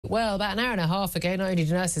Well, about an hour and a half ago, not only did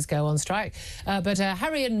nurses go on strike, but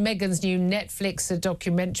Harry and Meghan's new Netflix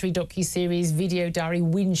documentary, docu-series, video diary,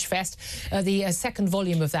 Whinge Fest, the second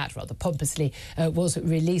volume of that, rather pompously, was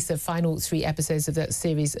released. The final 3 episodes of that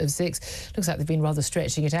series of 6. Looks like they've been rather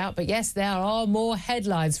stretching it out, but yes, there are more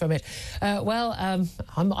headlines from it. I'm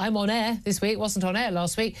on air this week, wasn't on air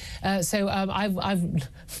last week, so I've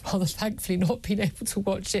rather thankfully not been able to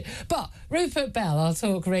watch it. But Rupert Bell, our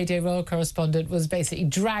TalkRadio Royal correspondent, was basically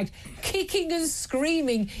dragged kicking and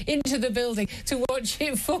screaming into the building to watch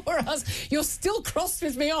it for us. You're still cross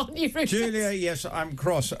with me, aren't you, Rupert? Julia, yes, I'm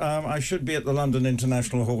cross. I should be at the London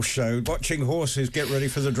International Horse Show watching horses get ready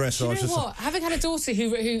for the dressage. Do you know what? Having had a daughter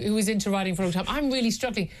who was into riding for a long time, I'm really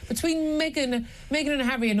struggling. Between Meghan and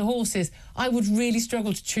Harry and horses, I would really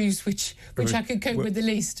struggle to choose which I could cope with the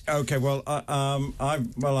least. OK, well,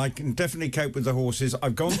 I can definitely cope with the horses.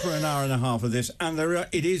 I've gone for an hour and a half of this, and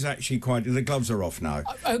it is actually quite... The gloves are off now.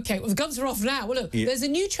 OK, well, the gloves are off now. Well, look, there's a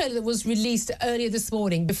new trailer that was released earlier this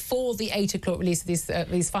morning before the 8 o'clock release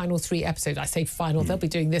of these final 3 episodes. I say final, they'll be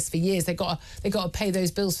doing this for years. They've got to pay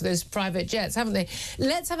those bills for those private jets, haven't they?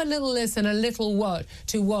 Let's have a little listen, a little what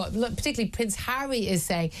particularly Prince Harry is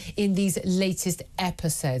saying in these latest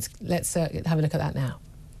episodes. Let's have a look at that now.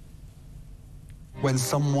 When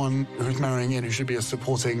someone who's marrying in, who should be a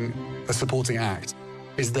supporting act,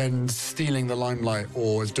 is then stealing the limelight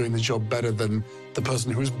or is doing the job better than the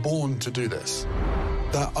person who was born to do this,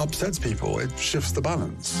 that upsets people. It shifts the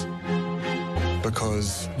balance.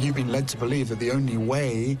 Because you've been led to believe that the only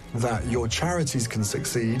way that your charities can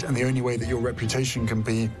succeed and the only way that your reputation can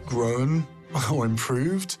be grown or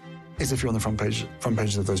improved is if you're on the front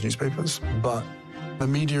pages of those newspapers. But the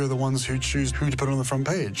media are the ones who choose who to put on the front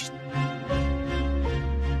page.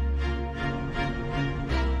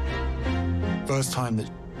 First time that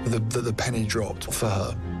the penny dropped for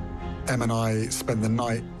her, Em and I spent the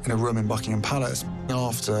night in a room in Buckingham Palace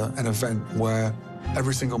after an event where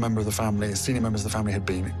every single member of the family, senior members of the family had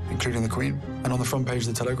been, including the Queen, and on the front page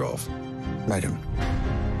of the Telegraph, Meghan.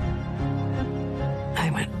 I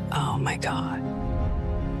went, oh my God.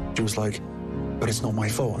 She was like, but it's not my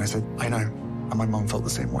fault. And I said, I know. And my mum felt the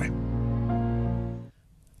same way.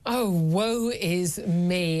 Oh, woe is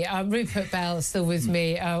me. Rupert Bell still with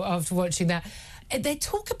me after watching that. They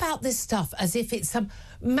talk about this stuff as if it's some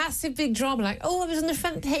massive big drama, like, oh, I was on the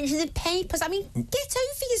front page of the papers. I mean, get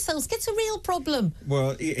over yourselves. Get a real problem.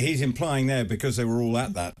 Well, he's implying there, because they were all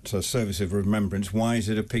at that service of remembrance, why is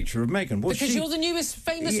it a picture of Meghan? Well, because you're the newest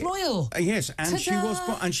famous royal. Yes, and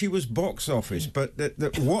she was box office. But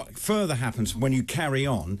what further happens when you carry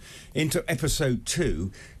on into episode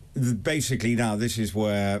 2? Basically, now this is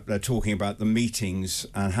where they're talking about the meetings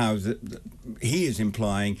and how he is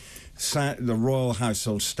implying the royal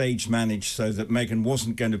household stage managed so that Meghan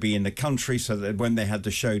wasn't going to be in the country, so that when they had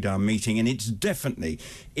the showdown meeting, and it's definitely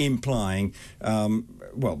implying,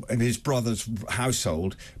 his brother's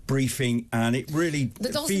household briefing, and it really...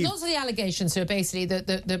 Lots of the allegations are basically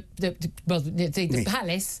the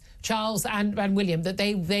palace, Charles and William, that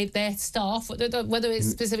their staff, whether it's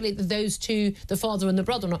specifically those two, the father and the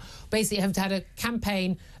brother or not, basically have had a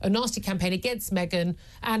nasty campaign against Meghan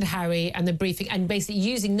and Harry, and the briefing, and basically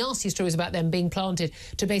using nasty stories about them being planted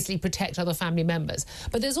to basically protect other family members.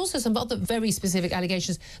 But there's also some other very specific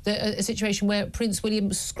allegations, a situation where Prince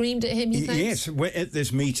William screamed at him, he claims? Yes, at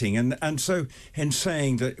this meeting, and so in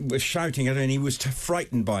saying that, was shouting at him, and he was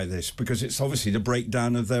frightened by this, because it's obviously the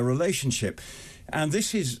breakdown of their relationship. And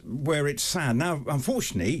this is where it's sad. Now,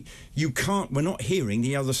 unfortunately, we're not hearing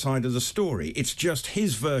the other side of the story. It's just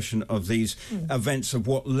his version of these events of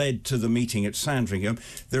what led to the meeting at Sandringham.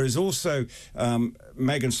 There is also,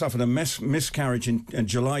 Meghan suffered a miscarriage in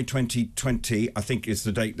July 2020, I think is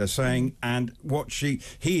the date they're saying, and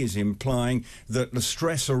he is implying that the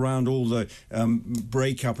stress around all the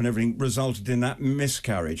breakup and everything resulted in that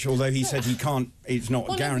miscarriage, although he said he can't, it's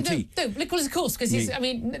not guaranteed. No, of course, because as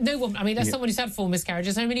someone who's had 4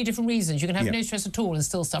 miscarriages, so many different reasons. You can have no stress at all and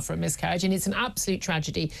still suffer a miscarriage, and it's an absolute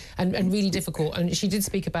tragedy and really difficult, and she did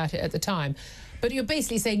speak about it at the time. But you're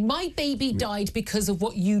basically saying, my baby died because of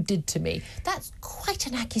what you did to me. That's quite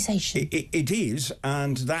an accusation. It is,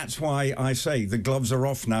 and that's why I say the gloves are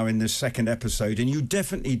off now in this second episode, and you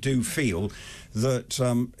definitely do feel that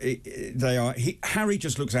Harry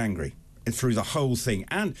just looks angry. through the whole thing.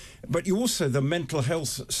 But you also, the mental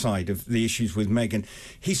health side of the issues with Meghan,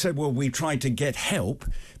 he said, well, we tried to get help,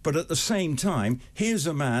 but at the same time, here's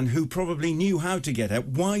a man who probably knew how to get help.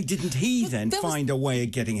 Why didn't he find a way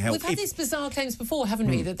of getting help? We've had these bizarre claims before, haven't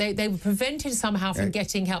we, that they were prevented somehow from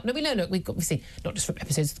getting help. No, we know, look, we've seen, not just from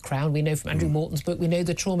episodes of The Crown, we know from Andrew Morton's book, we know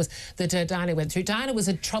the traumas that Diana went through. Diana was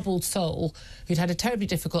a troubled soul who'd had a terribly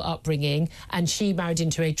difficult upbringing, and she married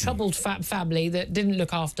into a troubled family that didn't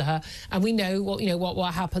look after her, and we know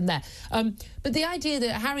what happened there. But the idea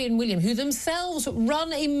that Harry and William, who themselves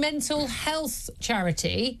run a mental health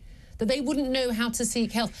charity, that they wouldn't know how to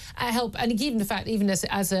seek help, and given the fact, even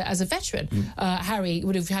as a veteran, Harry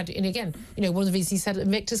would have had, and again, one of the reasons he said at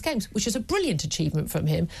Victor's Games, which is a brilliant achievement from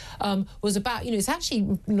him, was about, it's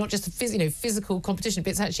actually not just a physical competition, but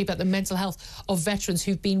it's actually about the mental health of veterans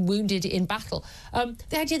who've been wounded in battle.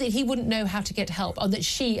 The idea that he wouldn't know how to get help, and that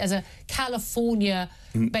she, as a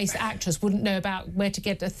California-based actress, wouldn't know about where to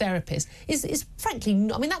get a therapist is frankly,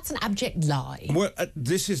 that's an abject lie. Well,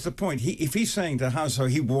 this is the point. If he's saying to the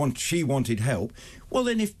household she wanted help, well,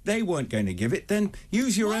 then if they weren't going to give it, then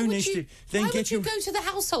use your own initiative. Why would you go to the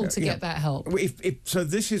household to get that help? So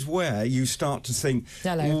this is where you start to think,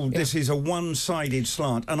 this is a one-sided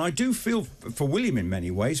slant. And I do feel for William in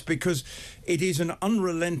many ways, because it is an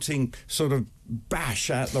unrelenting sort of bash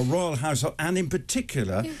at the royal household, and in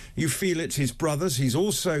particular, you feel it's his brothers. He's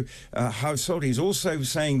also household. He's also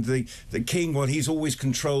saying the king, well, he's always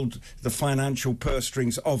controlled the financial purse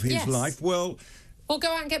strings of his life. Well, go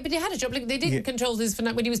out and get... But he had a job. They didn't control his...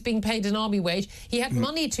 When he was being paid an army wage, he had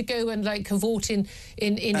money to go and, cavort in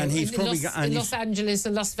Los Angeles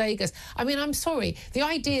and Las Vegas. I'm sorry. The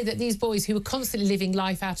idea that these boys who were constantly living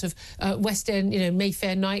life out of West End,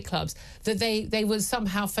 Mayfair nightclubs, that they were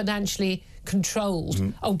somehow financially controlled.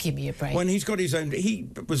 Oh, give me a break. When he's got his own... He's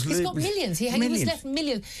got millions. He was left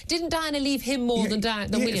millions. Didn't Diana leave him more than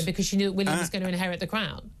William, because she knew that William was going to inherit the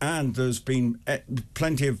crown? And there's been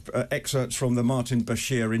plenty of excerpts from the Martin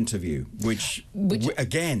Bashir interview, which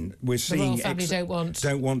again, we're seeing... The royal family don't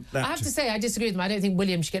want that. I have to say, I disagree with them. I don't think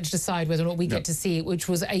William should get to decide whether or not we get to see it, which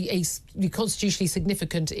was a constitutionally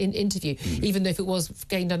significant interview, even though if it was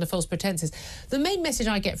gained under false pretences. The main message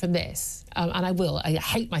I get from this, and I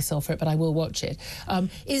hate myself for it, but I will watch it,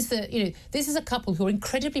 is that, this is a couple who are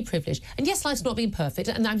incredibly privileged. And yes, life's not been perfect,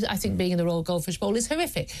 and I think being in the Royal Goldfish Bowl is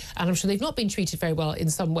horrific. And I'm sure they've not been treated very well in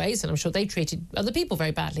some ways, and I'm sure they treated other people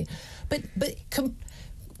very badly. But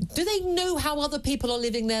do they know how other people are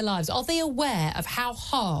living their lives? Are they aware of how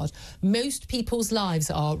hard most people's lives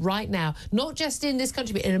are right now? Not just in this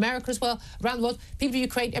country, but in America as well, around the world. People in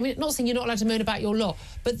Ukraine. Not saying you're not allowed to moan about your lot,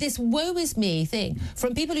 but this woe is me thing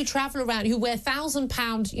from people who travel around, who wear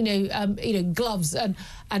 £1,000, gloves and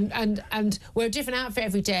wear a different outfit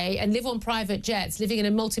every day and live on private jets, living in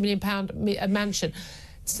a multi-million-pound mansion,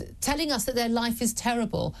 telling us that their life is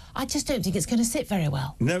terrible. I just don't think it's going to sit very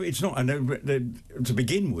well. No, it's not. To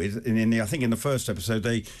begin with, I think in the first episode,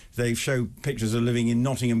 they show pictures of living in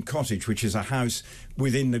Nottingham Cottage, which is a house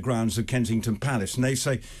within the grounds of Kensington Palace, and they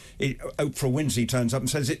say Oprah Winfrey turns up and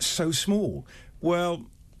says it's so small. Well,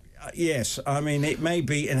 yes, it may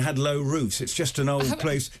be, and had low roofs. It's just an old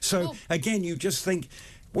place. So again, you just think,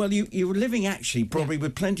 well, you're living actually probably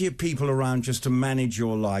with plenty of people around just to manage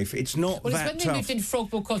your life. It's not that tough. Well, it's when they moved into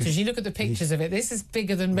Frogmore Cottage. You look at the pictures of it. This is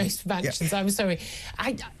bigger than most mansions. I'm sorry.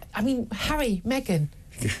 Harry, Meghan,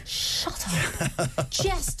 shut up.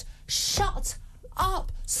 Just shut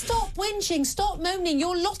up. Stop whinging. Stop moaning.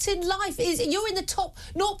 Your lot in life is you're in the top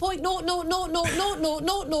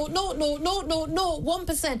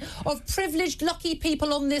 0.00000000001% of privileged, lucky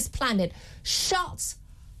people on this planet. Shut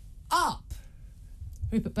up.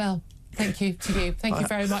 Rupert Bell, thank you to you. Thank you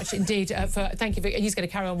very much indeed. Thank you. He's going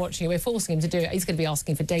to carry on watching it. We're forcing him to do it. He's going to be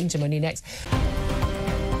asking for danger money next.